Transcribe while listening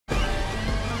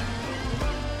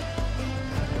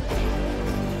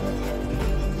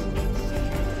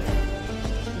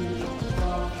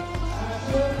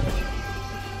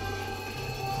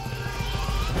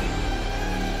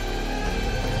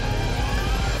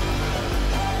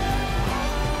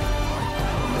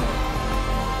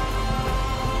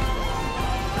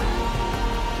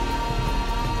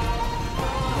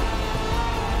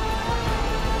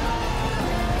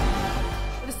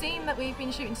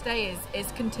been shooting today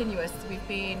is continuous. We've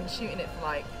been shooting it for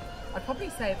like, I'd probably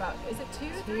say about, is it 2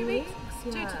 or 3 weeks?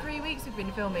 Yeah. 2 to 3 weeks we've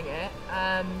been filming it.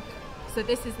 So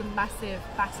this is the massive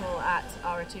battle at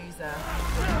Aretuza.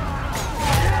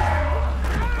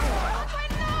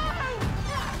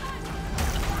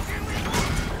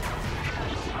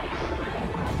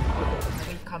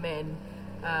 We've come in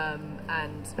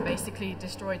and basically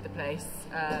destroyed the place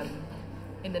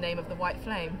in the name of the White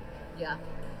Flame. Yeah.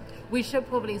 We should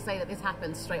probably say that this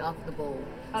happened straight after the ball.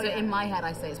 Oh, so yeah. In my head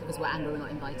I say it's because we're angry we're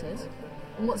not invited.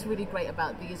 And what's really great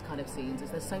about these kind of scenes is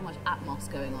there's so much atmos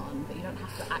going on that you don't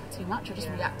have to act too much. You're just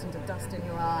reacting to dust in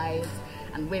your eyes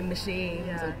and wind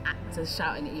machines and actors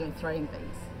shouting at you and throwing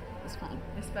things. It's fun.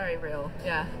 It's very real,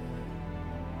 yeah.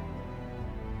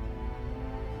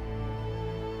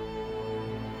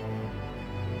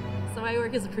 So I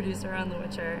work as a producer on The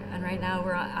Witcher, and right now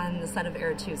we're on the set of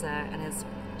Aretuza, and it's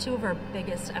 2 of our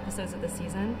biggest episodes of the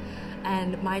season.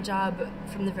 And my job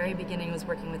from the very beginning was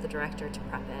working with the director to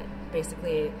prep it.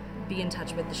 Basically, be in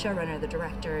touch with the showrunner, the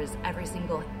directors, every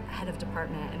single head of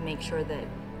department, and make sure that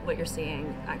what you're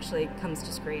seeing actually comes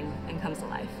to screen and comes to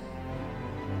life.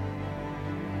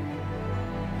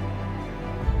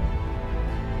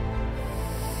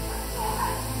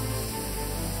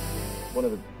 One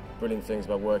of the brilliant things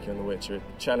about working on The Witcher, it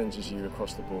challenges you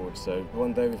across the board. So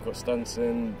one day we've got stunts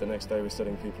in, the next day we're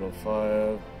setting people on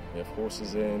fire, we have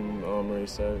horses in, armoury,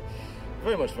 so it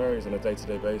very much varies on a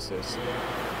day-to-day basis.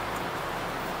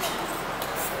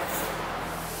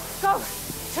 Go!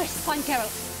 Trish, find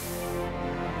Geralt.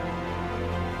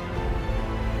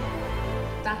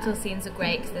 Battle scenes are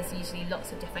great because there's usually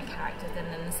lots of different characters in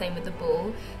them, the same with the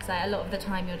ball. So a lot of the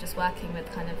time you're just working with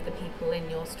kind of the people in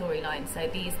your storyline. So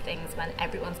these things, when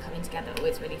everyone's coming together, are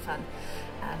always really fun,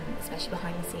 especially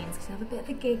behind the scenes because you have a bit of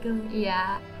a giggle.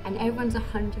 Yeah, and everyone's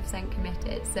 100%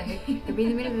 committed. So you'll be in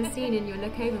the middle of a scene and you'll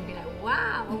look over and be like,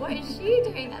 wow, what is she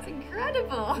doing? That's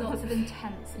incredible. Lots of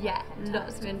intense eye contact.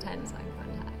 Lots of intense eye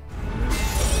contact.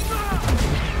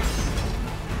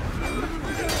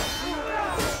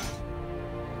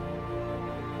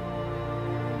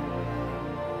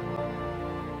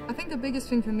 I think the biggest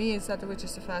thing for me is that The Witcher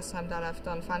is the first time that I've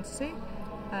done fantasy.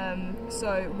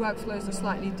 So workflows are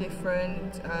slightly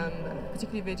different,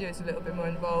 particularly video is a little bit more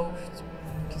involved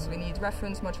because we need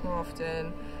reference much more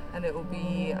often, and it will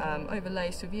be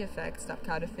overlays with VFX, that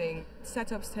kind of thing.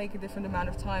 Setups take a different amount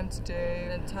of time to do,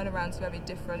 and turnarounds very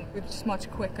different, which is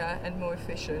much quicker and more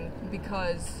efficient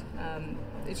because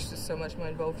it's just so much more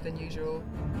involved than usual.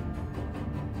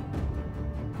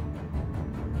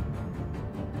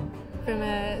 From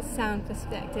a sound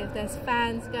perspective, there's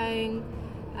fans going,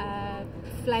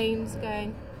 flames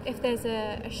going. If there's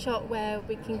a shot where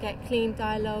we can get clean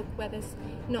dialogue, where there's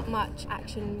not much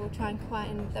action, we'll try and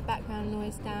quieten the background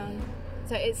noise down.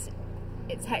 So it's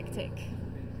hectic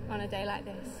on a day like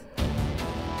this.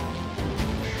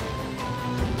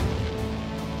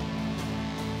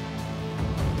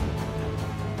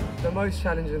 The most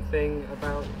challenging thing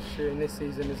about shooting this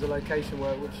season is the location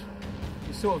work, which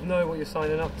you sort of know what you're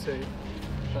signing up to.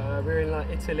 We're in like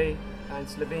Italy and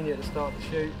Slovenia at the start of the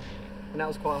shoot, and that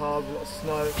was quite hard, with a lot of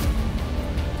snow.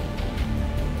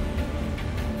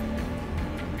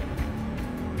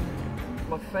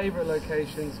 My favourite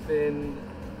location's been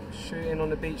shooting on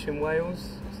the beach in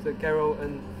Wales. It's the Geralt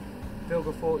and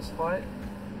Vilgefortz fight.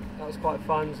 That was quite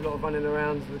fun, there's a lot of running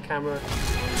around with the camera.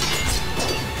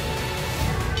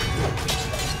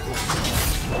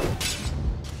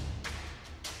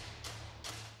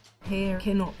 Hair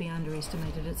cannot be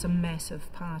underestimated. It's a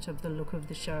massive part of the look of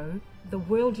the show. The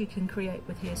world you can create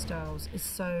with hairstyles is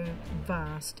so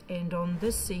vast, and on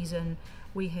this season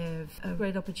we have a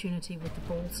great opportunity with the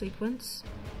ball sequence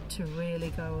to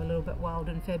really go a little bit wild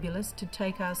and fabulous, to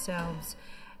take ourselves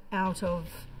out of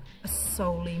a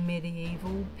solely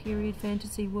medieval period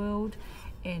fantasy world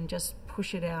and just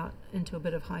push it out into a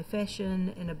bit of high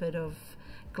fashion and a bit of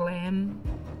glam.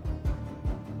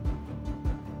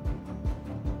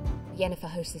 Yennefer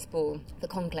hosts this ball, the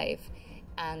Conclave,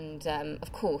 and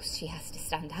of course she has to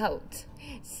stand out.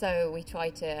 So we try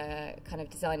to kind of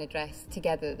design a dress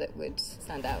together that would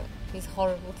stand out. It's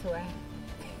horrible to wear.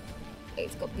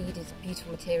 It's got beaded,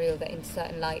 beautiful material that in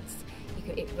certain lights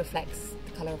it reflects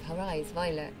the colour of her eyes,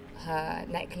 violet. Her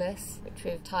necklace, which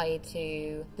we've tied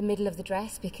to the middle of the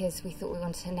dress because we thought we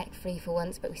wanted her neck free for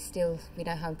once, but we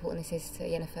know how important this is to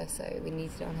Yennefer, so we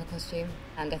needed it on her costume.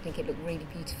 And I think it looked really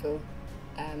beautiful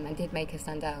and did make her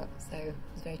stand out, so I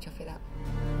was very chuffed with that.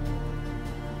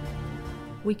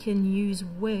 We can use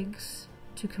wigs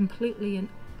to completely and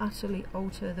utterly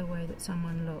alter the way that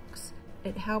someone looks.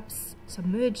 It helps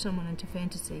submerge someone into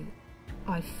fantasy.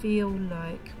 I feel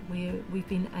like we've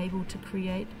been able to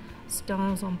create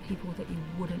styles on people that you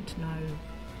wouldn't know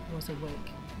was a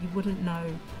wig. You wouldn't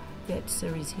know that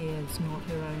Ciri's hair is not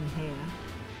her own hair.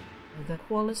 The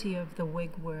quality of the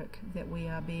wig work that we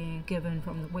are being given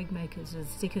from the wig makers is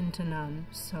second to none,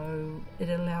 so it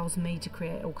allows me to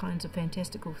create all kinds of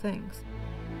fantastical things.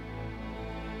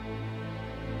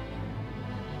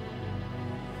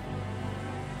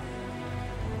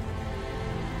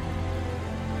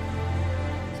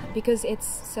 Because it's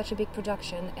such a big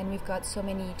production and we've got so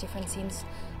many different scenes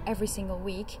every single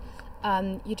week,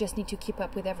 you just need to keep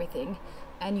up with everything,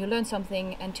 and you learn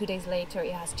something and 2 days later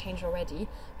it has changed already,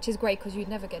 which is great because you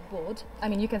never get bored. I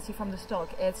mean, you can see from the stock,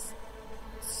 it's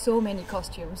so many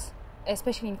costumes.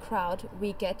 Especially in crowd,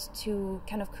 we get to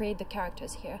kind of create the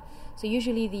characters here. So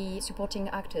usually the supporting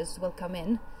actors will come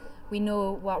in, we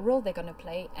know what role they're going to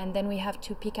play, and then we have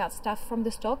to pick out stuff from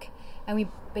the stock, and we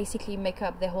basically make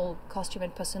up the whole costume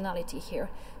and personality here.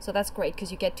 So that's great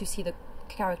because you get to see the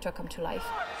character come to life.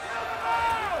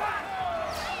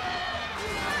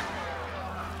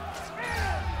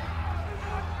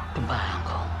 Goodbye,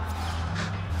 Uncle.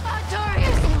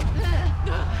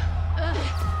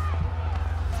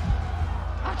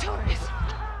 Artorias!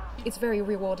 It's very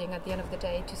rewarding at the end of the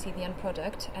day to see the end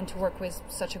product and to work with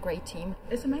such a great team.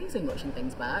 It's amazing watching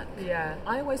things back. Yeah.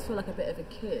 I always feel like a bit of a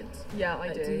kid. Yeah,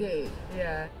 I do. Do you?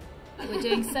 Yeah. We're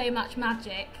doing so much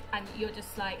magic and you're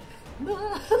just like,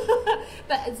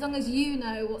 but as long as you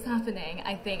know what's happening,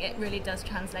 I think it really does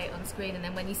translate on screen, and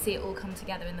then when you see it all come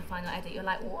together in the final edit, you're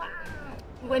like, wow.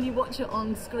 When you watch it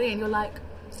on screen, you're like,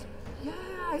 yeah,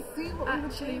 I see what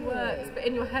actually works. But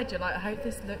in your head, you're like, I hope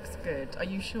this looks good. Are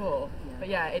you sure? Yeah. But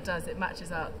yeah, it does. It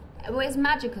matches up. Well, it's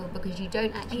magical because you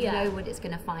don't actually know what it's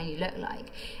going to finally look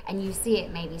like, and you see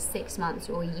it maybe 6 months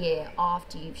or a year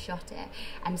after you've shot it,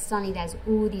 and suddenly there's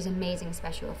all these amazing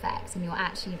special effects and you're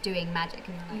actually doing magic,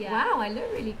 and you're like, wow, I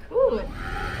look really cool.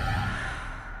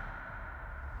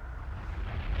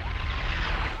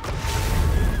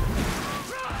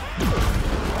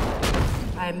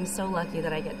 I'm so lucky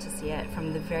that I get to see it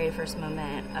from the very first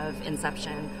moment of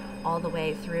inception all the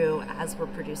way through as we're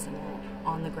producing it,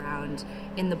 on the ground,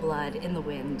 in the blood, in the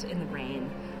wind, in the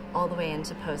rain, all the way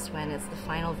into post when it's the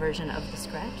final version of the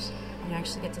script and you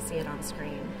actually get to see it on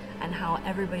screen, and how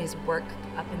everybody's work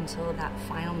up until that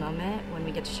final moment when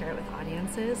we get to share it with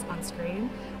audiences on screen,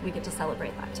 we get to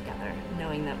celebrate that together,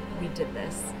 knowing that we did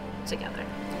this together.